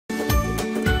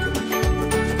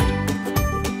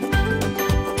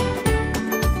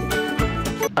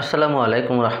আসসালামু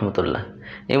আলাইকুম রহমতুল্লাহ।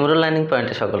 ইমরুল লার্নিং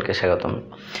পয়েন্টে সকলকে স্বাগতম।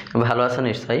 ভালো আছেন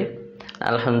নিশ্চয়ই?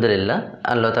 আলহামদুলিল্লাহ,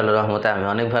 আল্লাহ তাআলার রহমতে আমি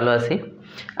অনেক ভালো আছি।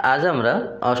 আজ আমরা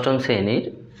অষ্টম শ্রেণীর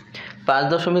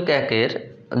 5.1-এর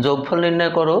যোগফল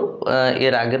নির্ণয় করো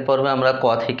এর আগের পর্বে আমরা ক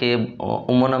থেকে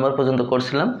উম নাম্বার পর্যন্ত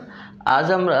করছিলাম। আজ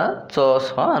আমরা চ, ছ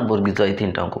আর বর্গীয় জ এই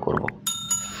 3টা অঙ্ক করব।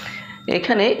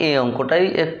 এখানে এই অঙ্কটাই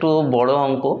একটু বড়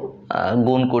অঙ্ক,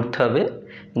 গুণ করতে হবে,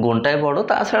 গুণটাই বড়।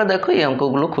 তাছাড়া দেখো এই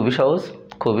অঙ্কগুলো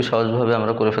খুবই সহজভাবে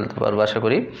আমরা করে ফেলতে পারবো আশা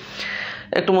করি।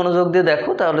 একটু মনোযোগ দিয়ে দেখো,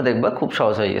 তাহলে দেখবা খুব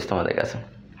সহজ হয়ে গেছে তোমাদের কাছে।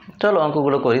 চলো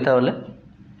অঙ্কগুলো করি তাহলে।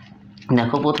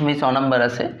 দেখো প্রথমেই 6 নাম্বার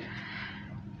আছে,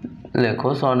 লেখো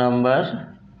 6 নাম্বার।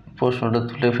 প্রশ্নটা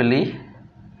তুলে ফেলি।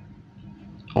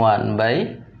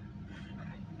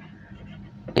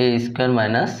 1/a²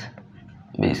 minus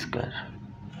b²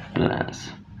 plus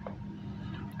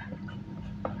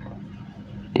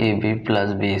ab plus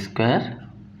b²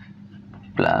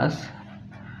 plus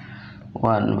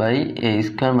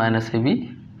 1/a² minus ab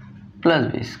plus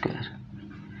b²।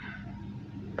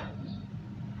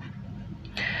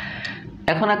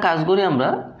 এখন এক কাজ করি আমরা।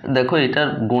 দেখো এটার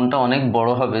গুণটা অনেক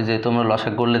বড় হবে, যেহেতু আমরা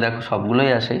লসাগু করলে দেখো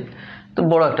সবগুলোই আসে, তো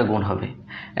বড় একটা গুণ হবে।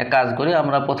 এক কাজ করি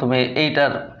আমরা প্রথমে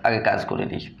এইটার আগে কাজ করে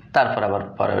নিই, তারপর আবার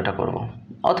পরে ওইটা করব।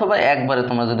 অথবা একবারে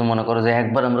তোমরা যদি মনে করো যে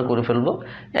একবার আমরা করে ফেলবো,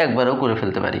 একবারেও করে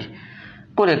ফেলতে পারি।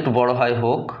 করে একটু বড় হয়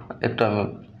হোক, একটু আমি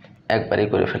একবারেই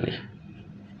করে ফেলি।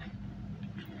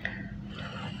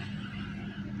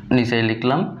 নিচেই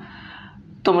লিখলাম।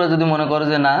 তোমরা যদি মনে করো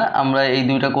যে না আমরা এই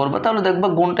দুইটা করবো, তাহলে দেখবা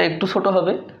গুণটা একটু ছোট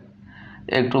হবে,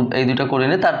 একটু এই দুইটা করে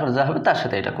নিয়ে তারপর যা হবে তার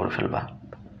সাথে এটা করে ফেলবা।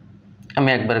 আমি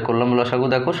একবারে করলাম লসাগু,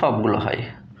 দেখো সবগুলো হয়,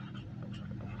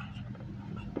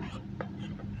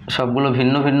 সবগুলো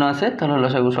ভিন্ন ভিন্ন আছে, তাহলে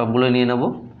লসাগু সবগুলো নিয়ে নেব।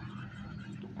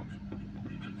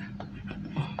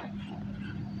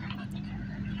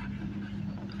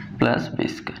 Plus b²।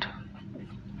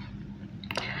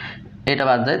 এটা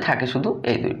বাদ যায়, থাকে শুধু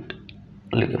এই দুইটা,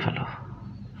 লিখে ফেলো।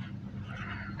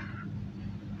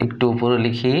 একটু উপরে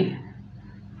লিখি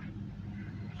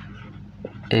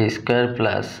a²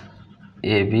 plus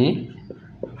ab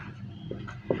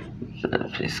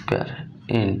b²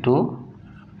 into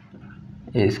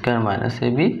a² minus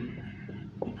ab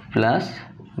plus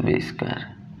b²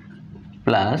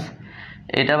 plus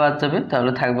এটা বাদ যাবে,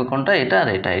 তাহলে থাকবে কোনটা? এটা আর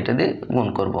এটা, এটা দিয়ে গুণ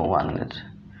করবো 1-এর।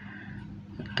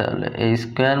 তাহলে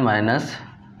a² minus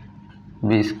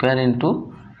b² into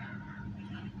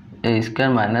a²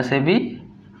 minus ab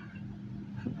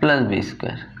plus b²।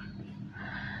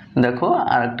 দেখো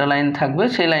আরেকটা লাইন থাকবে,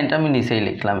 সেই লাইনটা আমি নিচেই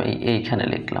লিখলাম, এইখানে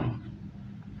লিখলাম।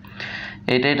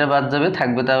 এটা বাদ যাবে,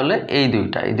 থাকবে তাহলে এই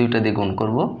দুইটা দিয়ে গুণ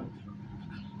করব।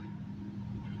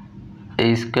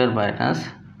 a² minus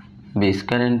b²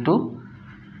 into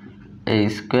a²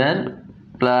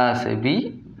 plus ab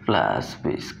plus b²।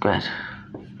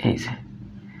 এই যে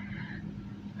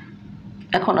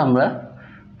এখন আমরা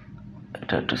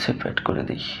এটা একটু সেপারেট করে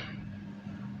দিই।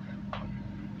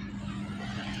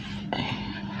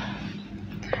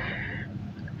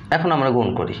 এখন আমরা গুণ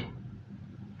করি।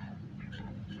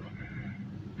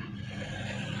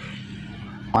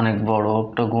 অনেক বড়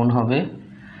একটা গুণ হবে,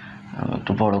 আমি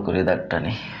একটু বড় করে দাগটা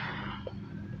নিই।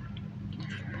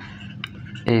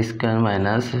 a²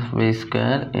 minus b²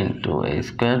 into a²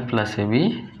 plus ab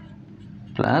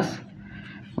plus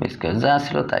b², যা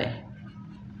ছিল তাই।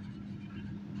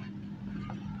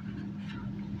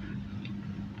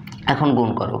 এখন গুণ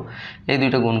করো, এই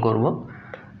দুইটা গুণ করব।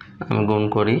 আমি গুণ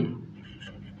করি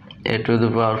a⁴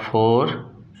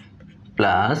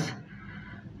 প্লাস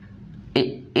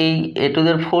এই a⁴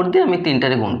 দিয়ে আমি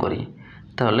 3টারে গুণ করি,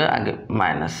 তাহলে আগে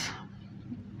minus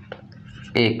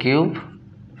a³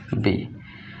 b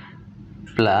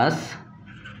plus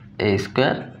a²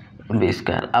 b²,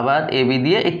 আবার ab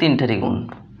দিয়ে এই 3টারই গুণ,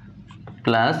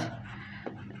 plus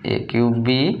a³ b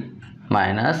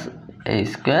minus a²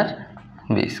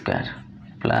 b²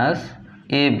 plus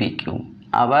ab³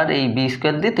 আবার এই b²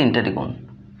 দিয়ে 3টারই গুণ,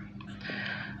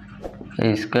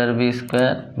 a² b²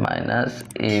 minus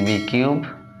ab³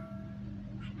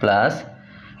 plus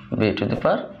b⁴।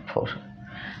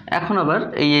 এখন আবার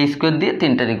এই a² দিয়ে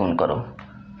 3টারই গুণ করো,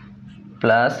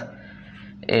 plus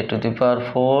a⁴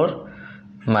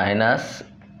 minus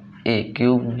a³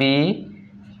 b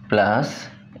plus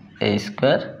a²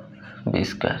 b²,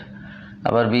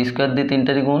 আবার b² দিয়ে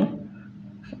 3টারই গুণ,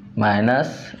 মাইনাস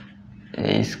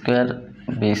a²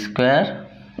 b²।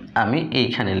 আমি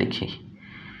এইখানে লিখি,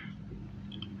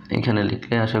 এখানে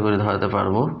লিখলে আশা করি ধরাতে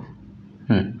পারবো।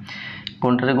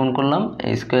 কোনটারে গুণ করলাম?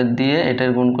 a² দিয়ে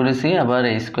এটার গুণ করেছি, আবার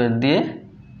a² দিয়ে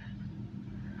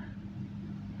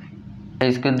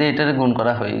এটারে গুণ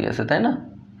করা হয়ে গেছে, তাই না?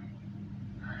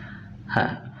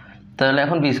 হ্যাঁ, তাহলে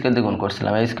এখন বি স্কোয়ার দিয়ে গুণ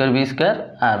করছিলাম, এ স্কোয়ার বি স্কোয়ার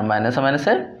আর মাইনাসে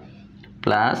মাইনাসে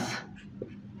plus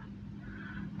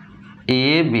A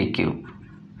B cube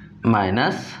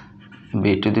minus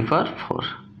B to the power 4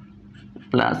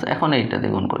 plus এখন এইটা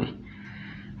দিয়ে গুণ করি,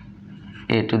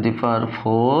 এ to the power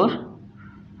 4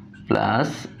 plus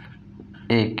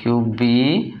A cube B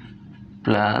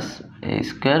plus A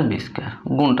square B square.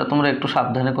 গুণটা তোমরা একটু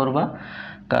সাবধানে করবা,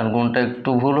 কারণ গুণটা একটু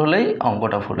ভুল হলেই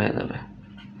অঙ্কটা ভুল হয়ে যাবে।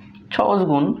 সহজ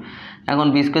গুণ। এখন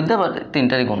বি স্কোয়ার দিয়ে আবার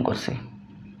তিনটারই গুণ করছি,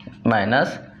 minus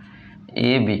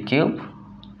A B cube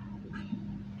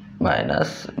minus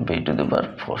B to the পাওয়ার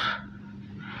 4।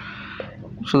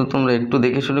 শুধু তোমরা একটু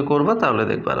দেখে শুনে করবা, তাহলে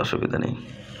দেখবা আর অসুবিধা নেই,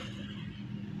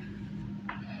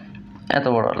 এত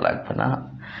বড় লাগবে না।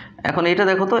 এখন এটা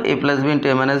দেখো তো, এ প্লাস বি ইন্টু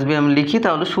এ মাইনাস বি আমি লিখি,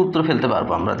 তাহলে সূত্র ফেলতে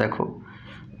পারবো আমরা। দেখো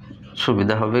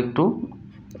সুবিধা হবে একটু,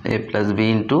 এ plus B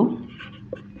into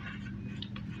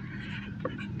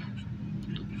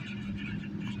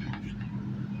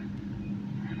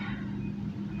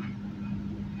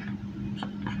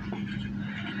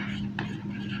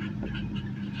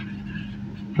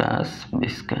plus B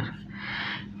square.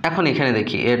 এখন এখানে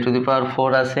দেখি এ টু দি পাওয়ার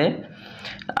 4 আছে,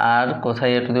 আর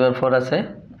কোথায় এ টু দি পাওয়ার 4 আছে,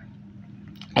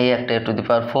 এই একটা এ টু দি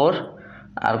পাওয়ার 4,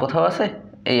 আর কোথাও আছে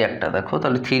এই একটা। দেখো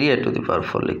তাহলে 3 এ টু দি পাওয়ার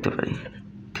 4 লিখতে পারি,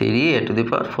 3 এ to the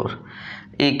power 4।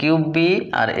 A cube B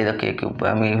আর এই দেখো এ কিউব,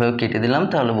 আমি এইভাবে কেটে দিলাম,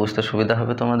 তাহলে বুঝতে সুবিধা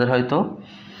হবে তোমাদের হয়তো।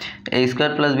 এ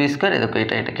স্কোয়ার প্লাস বি স্কোয়ার, এই দেখো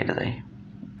এটা কেটে যায়।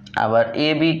 আবার এ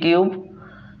বি কিউব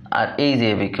আর এই যে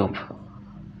A B cube,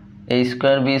 A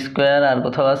square B square, আর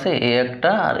কোথাও আছে এ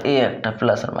একটা আর এ একটা,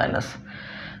 প্লাস আর মাইনাস,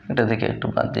 এটা থেকে একটু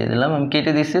বাদ দিয়ে দিলাম, আমি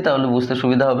কেটে দিচ্ছি, তাহলে বুঝতে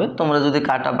সুবিধা হবে। তোমরা যদি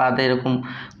কাটা বাদে এরকম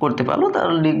করতে পারো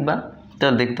তাহলে লিখবা,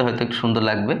 তাহলে দেখতে হয়তো একটু সুন্দর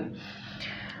লাগবে।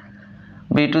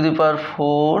 বি টু দি পাওয়ার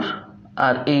 4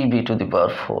 আর এই বি টু দি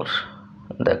পাওয়ার 4,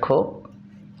 দেখো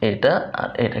এটা আর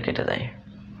এটা কেটে যায়,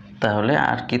 তাহলে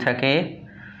আর কি থাকে,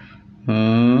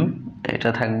 এটা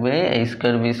থাকবে এ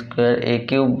স্কোয়ার বি স্কোয়ার এ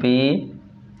কিউব বি,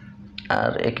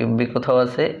 আর এ কিউব বি কোথাও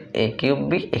আছে এ cube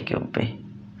B A cube B,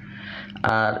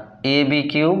 R A B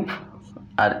cube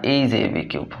আর এই যে এ বি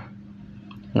কিউব।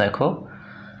 দেখো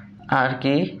আর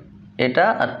কি, এটা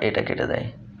আর এটা কেটে দেয়,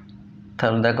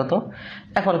 তাহলে দেখো তো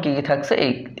এখন কি কি থাকছে,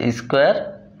 এই স্কোয়ার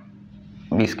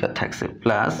বি স্কোয়ার থাকছে,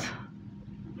 প্লাস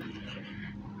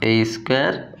এ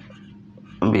স্কোয়ার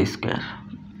বি স্কোয়ার,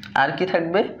 আর কি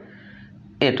থাকবে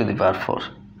এ to the power 4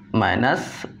 minus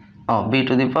B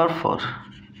to the পাওয়ার 4,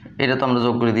 এটা তো আমরা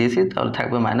যোগ করে দিয়েছি, তাহলে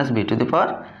থাকবে মাইনাস বি টু দি পাওয়ার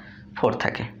 4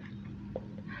 থাকে।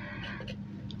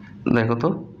 দেখো তো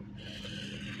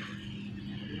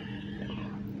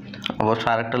অবশ্য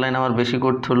আরেকটা লাইন আমার বেশি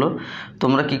করতে হলো,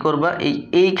 তোমরা কি করবা,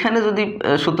 এইখানে যদি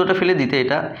সূত্রটা ফেলে দিতে,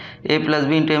 এটা এ প্লাস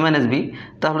বি ইন্টু এ মাইনাস বি,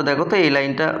 তাহলে দেখো তো এই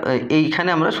লাইনটা এইখানে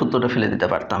আমরা সূত্রটা ফেলে দিতে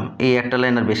পারতাম, এই একটা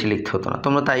লাইন আর বেশি লিখতে হতো না।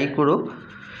 তোমরা তাই করো,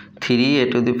 3 এ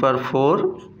to the power 4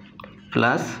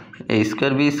 plus A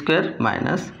square B square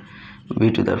minus B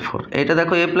to the পাওয়ার 4। এটা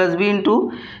দেখো এ প্লাস বি ইন্টু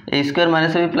এ square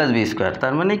minus B plus B square,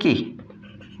 তার মানে কি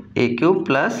এ কিউব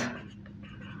প্লাস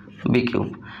বি কিউব,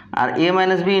 আর এ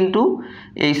মাইনাস বি ইন্টু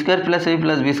এ স্কোয়ার প্লাস এ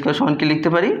প্লাস বি স্কোয়ার সমান কি লিখতে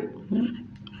পারি,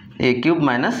 এ cube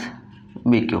minus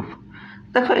B cube.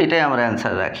 দেখো এটাই আমরা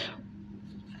অ্যান্সার রাখি।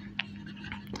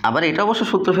 আবার এটা অবশ্য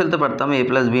সূত্র ফেলতে পারতাম, এ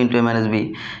প্লাস বি ইন্টু এ minus B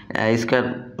square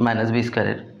minus B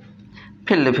স্কোয়ারের,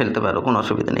 ফেলতে পারো, কোনো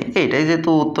অসুবিধা নেই। এইটাই যেহেতু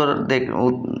উত্তর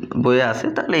বইয়ে আছে,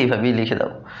 তাহলে এইভাবেই লিখে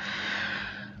দাও,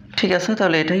 ঠিক আছে।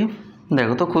 তাহলে এটাই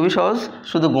দেখো তো খুবই সহজ,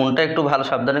 শুধু গুণটা একটু ভালো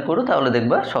সাবধানে করো, তাহলে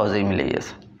দেখবা সহজেই মিলে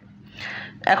গেছে।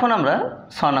 এখন আমরা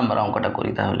 6 নম্বর অঙ্কটা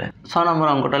করি। তাহলে 6 নম্বর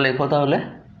অঙ্কটা লেখো তাহলে,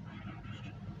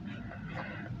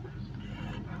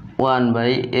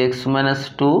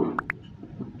 1/x-2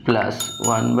 plus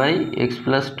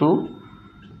 1/x+2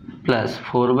 plus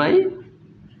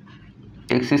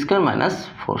 4/x² minus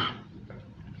 4,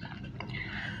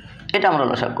 এটা আমরা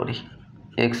লসাগু করি,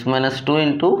 x-2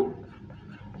 ইন্টু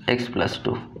x+2।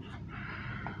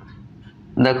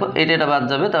 দেখো এটা বাদ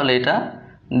যাবে, তাহলে এটা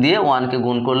দিয়ে 1কে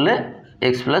গুণ করলে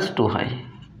x+2 হয়,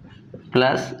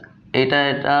 প্লাস এটা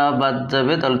বাদ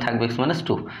যাবে, তাহলে থাকবে x-2,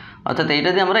 অর্থাৎ এইটা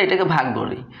দিয়ে আমরা এটাকে ভাগ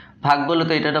করি, ভাগ করলে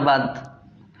তো এটা বাদ,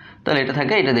 তাহলে এটা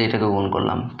থাকে, এটা দিয়ে এটাকে গুণ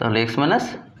করলাম, তাহলে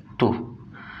x-2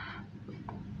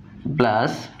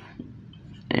 প্লাস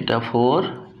এটা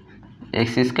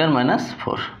 4x² মাইনাস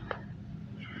 4।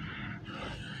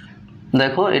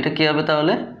 দেখো এটা কি হবে,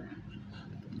 তাহলে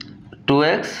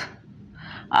 2x,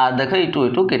 আর দেখো এই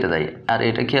 2 কেটে যায়, আর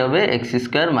এটা কি হবে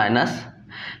x² মাইনাস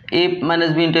এ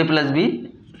মাইনাস বি ইন্টু এ প্লাস বি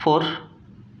 4।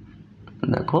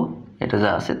 দেখো এটা যা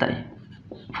আছে তাই,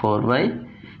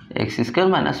 4/x²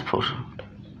 মাইনাস 4।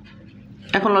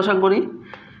 এখন লসাগু করি,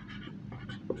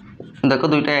 দেখো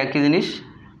দুইটা একই জিনিস,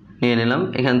 নিয়ে নিলাম,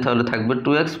 এখানে তাহলে থাকবে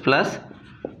 2x প্লাস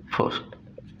 4।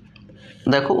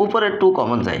 দেখো উপরে 2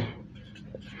 কমন যায়,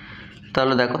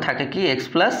 তাহলে দেখো থাকে কি x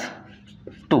প্লাস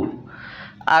 2।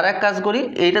 আর এক কাজ করি,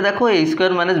 এইটা দেখো a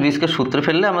square minus B square সূত্র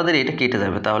ফেললে আমাদের এটা কেটে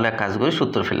যাবে, তাহলে এক কাজ করি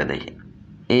সূত্র ফেলে দেই,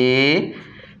 a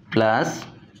plus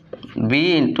B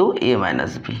into A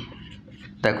minus B.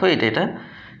 দেখো এটা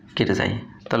কেটে যায়,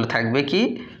 তাহলে থাকবে কি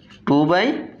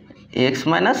 2/x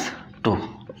মাইনাস 2।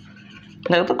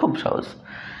 দেখো তো খুব সহজ।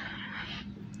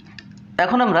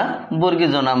 এখন আমরা বর্গীয়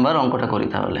জ নাম্বার অঙ্কটা করি।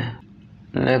 তাহলে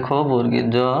লেখো বর্গীয়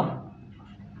জ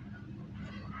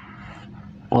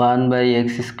 1/x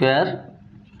square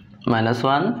minus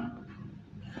 1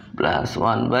 plus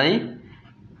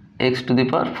 1/x to the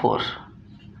power 4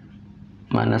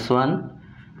 minus 1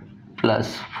 plus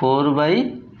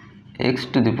 4/x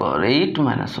to the power 8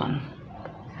 minus 1।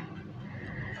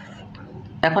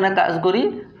 এখন এক কাজ করি,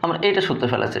 আমরা এইটা সূত্রে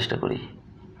ফেলার চেষ্টা করি।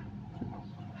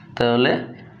 তাহলে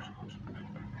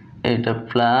এটা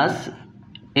প্লাস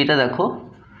এটা দেখো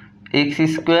x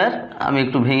স্কোয়ার আমি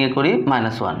একটু ভেঙে করি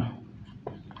মাইনাস 1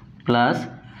 প্লাস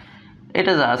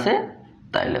এটা যা আছে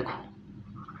তাই লেখো।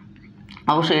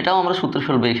 অবশ্যই এটাও আমরা সূত্র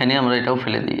ফেলবো, এখানে আমরা এটাও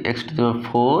ফেলে দিই x to the power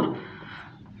 4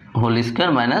 whole square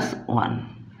minus 1,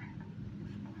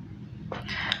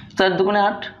 4 দুগুণে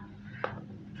 8।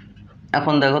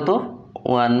 এখন দেখো তো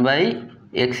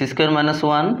 1/x স্কোয়ার মাইনাস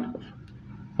 1,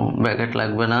 ব্র্যাকেট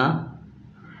লাগবে না,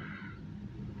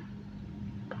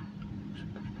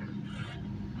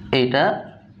 এইটা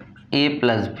a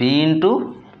plus B into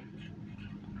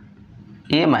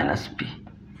A minus B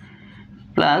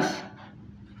plus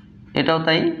এটাও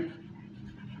তাই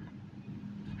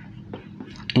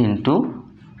ইন্টু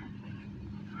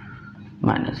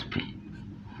মাইনাস বি।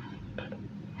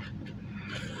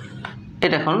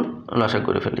 এটা এখন লসাগু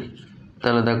করে ফেলি।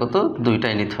 তাহলে দেখো তো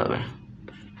দুইটাই নিতে হবে,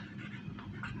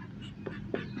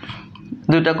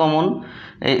 দুইটা কমন,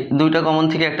 এই দুইটা কমন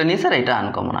থেকে একটা নিয়েছি আর এটা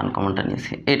আনকমনটা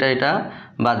নিয়েছি। এটা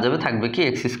বাদ যাবে, থাকবে কি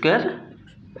x স্কোয়ার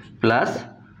প্লাস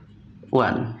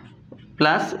 1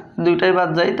 প্লাস দুইটাই বাদ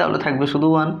যায়, তাহলে থাকবে শুধু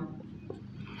 1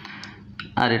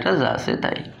 আর এটা যা আছে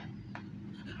তাই।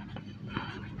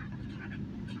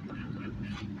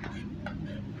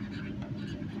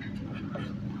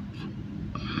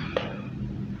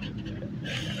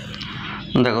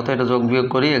 দেখো তো এটা যোগ বিয়োগ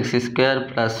করি, x স্কোয়ার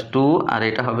প্লাস 2 আর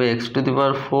এটা হবে x to the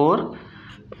power 4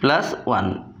 plus 1,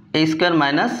 a square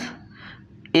minus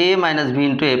a minus B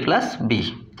into A plus B.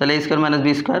 তাহলে a square minus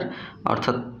B square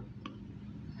অর্থাৎ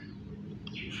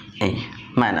এই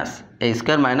minus a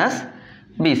square minus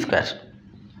B square.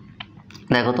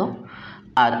 দেখো তো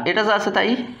আর এটা যা আছে তাই।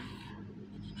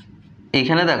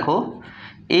 এইখানে দেখো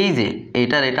এই যে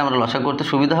এটা আমরা লসাগু করতে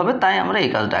সুবিধা হবে, তাই আমরা এই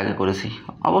কাজটা আগে করেছি।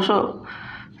 অবশ্য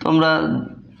তোমরা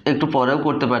একটু পরেও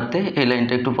করতে পারতে, এই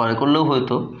লাইনটা একটু পরে করলেও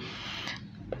হয়তো।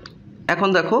 এখন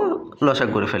দেখো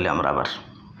লসাগু করে ফেলি আমরা আবার।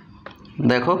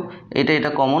 দেখো এটা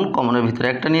কমনের ভিতরে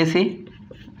একটা নিয়েছি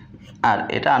আর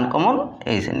এটা আনকমন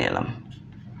এই যে নিয়ে এলাম।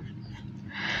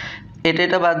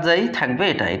 এটা বাদ যাই, থাকবে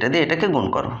এটা দিয়ে এটাকে গুণ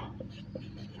করো,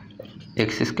 x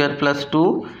square plus 2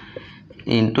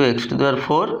 into x to the power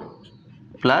 4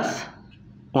 plus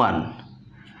 1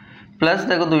 plus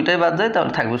দেখো দুইটাই বাদ যায়,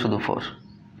 তাহলে থাকবে শুধু 4।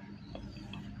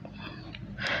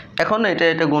 এখন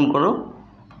এটা গুণ করো,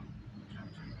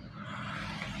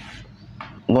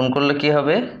 গুণ করলে কি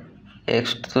হবে x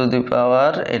টু দি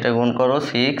পাওয়ার এটা গুণ করো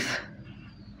 6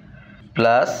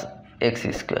 plus x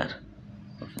square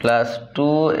plus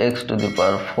 2x to the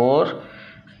power 4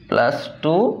 plus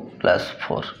 2 plus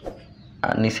 4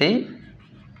 আর নিচেই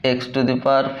x টু দি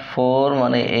পাওয়ার 4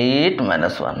 মানে 8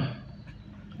 মাইনাস 1।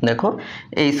 দেখো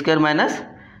a square minus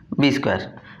B square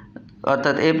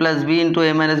অর্থাৎ a plus B into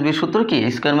A minus B সূত্র কি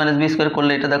স্কোয়ার মাইনাস বি স্কোয়ার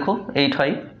করলে এটা দেখো 8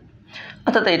 হয়,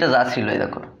 অর্থাৎ এটা যা ছিল এই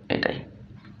দেখো এটাই।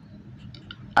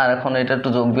 আর এখন এটা একটু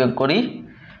যোগ বিয়োগ করি,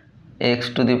 x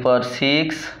to the power 6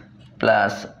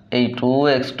 plus এই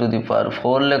 2x টু দি পাওয়ার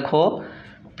 4 লেখো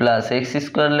প্লাস x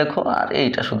স্কোয়ার লেখো আর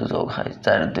এইটা শুধু যোগ হয়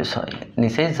 4 2 6,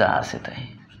 নিচেই যা আছে তাই।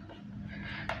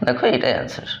 দেখো এটাই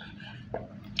অ্যান্সার,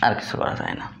 আর কিছু করা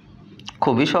যায় না,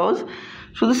 খুবই সহজ।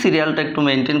 শুধু সিরিয়ালটা একটু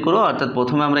মেনটেন করো, অর্থাৎ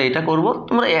প্রথমে আমরা এটা করব।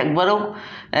 তোমরা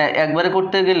একবারে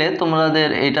করতে গেলে তোমাদের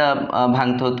এটা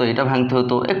ভাঙতে হতো, এটা ভাঙতে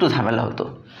হতো, একটু ঝামেলা হতো।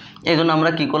 এই জন্য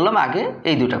আমরা কি করলাম, আগে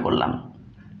এই দুটা করলাম।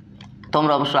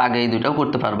 তোমরা অবশ্য আগে এই দুটাও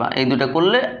করতে পারবা, এই দুটা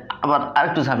করলে আবার আর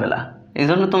একটু ঝামেলা, এই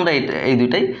জন্য তোমরা এই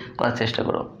দুটাই করার চেষ্টা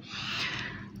করো।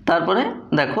 তারপরে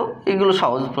দেখো এগুলো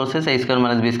সহজ process, a square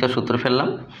minus B square সূত্র ফেললাম।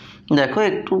 দেখো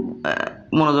একটু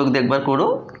মনোযোগ দিয়ে একবার করো,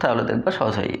 তাহলে দেখবা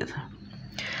সহজ হয়ে গেছে।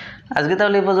 আজকে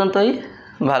তাহলে এই পর্যন্তই,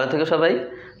 ভালো থেকো সবাই,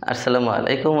 আসসালামু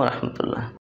আলাইকুম ওয়া রাহমাতুল্লাহ।